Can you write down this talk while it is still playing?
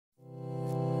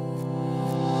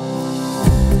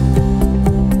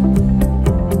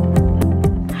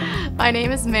My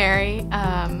name is Mary.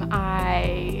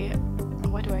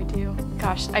 What do I do?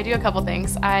 Gosh, I do a couple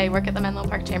things. I work at the Menlo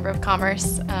Park Chamber of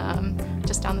Commerce,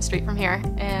 just down the street from here,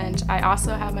 and I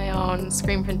also have my own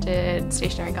screen printed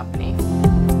stationery company.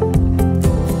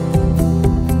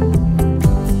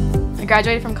 I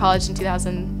graduated from college in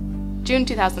June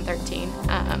 2013,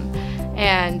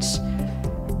 and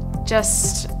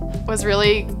just was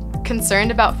really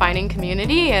concerned about finding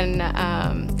community, and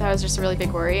that was just a really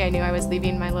big worry. I knew I was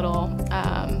leaving my little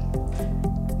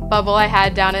bubble I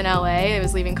had down in LA. I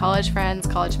was leaving college friends,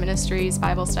 college ministries,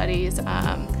 Bible studies.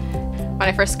 When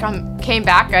I first came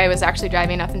back, I was actually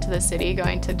driving up into the city,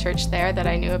 going to church there that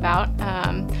I knew about,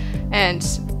 and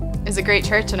it's a great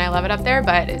church and I love it up there,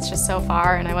 but it's just so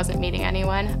far and I wasn't meeting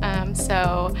anyone.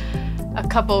 So a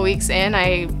couple weeks in,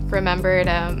 I remembered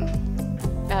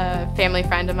a family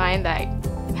friend of mine that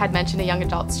had mentioned a young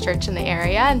adults church in the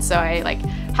area, and so I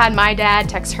had my dad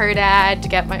text her dad to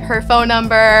get her phone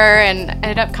number, and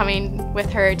ended up coming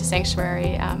with her to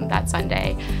Sanctuary that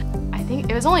Sunday. I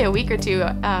think it was only a week or two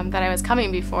that I was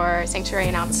coming before Sanctuary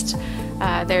announced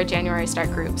their January start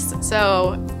groups.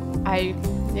 So I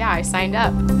signed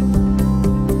up.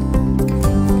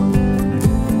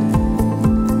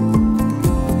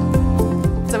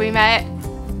 So we met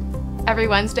every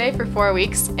Wednesday for 4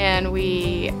 weeks, and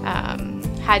we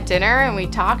had dinner and we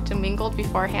talked and mingled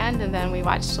beforehand, and then we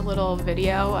watched a little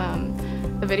video.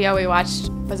 The video we watched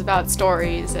was about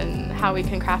stories and how we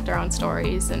can craft our own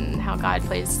stories and how God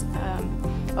plays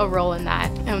a role in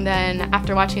that. And then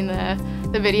after watching the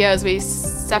videos, we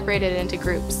separated into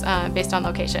groups based on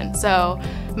location. So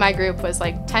my group was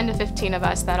like 10 to 15 of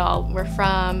us that all were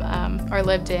from or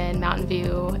lived in Mountain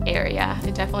View area.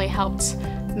 It definitely helped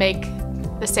make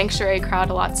the Sanctuary crowd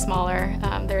a lot smaller.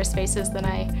 There were spaces that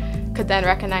I could then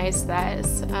recognize that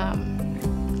as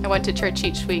I went to church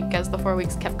each week as the 4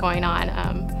 weeks kept going on.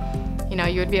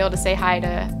 You would be able to say hi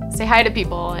to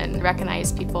people and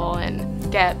recognize people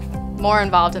and get more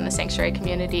involved in the Sanctuary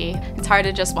community. It's hard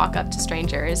to just walk up to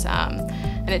strangers,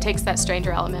 and it takes that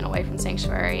stranger element away from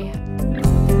Sanctuary.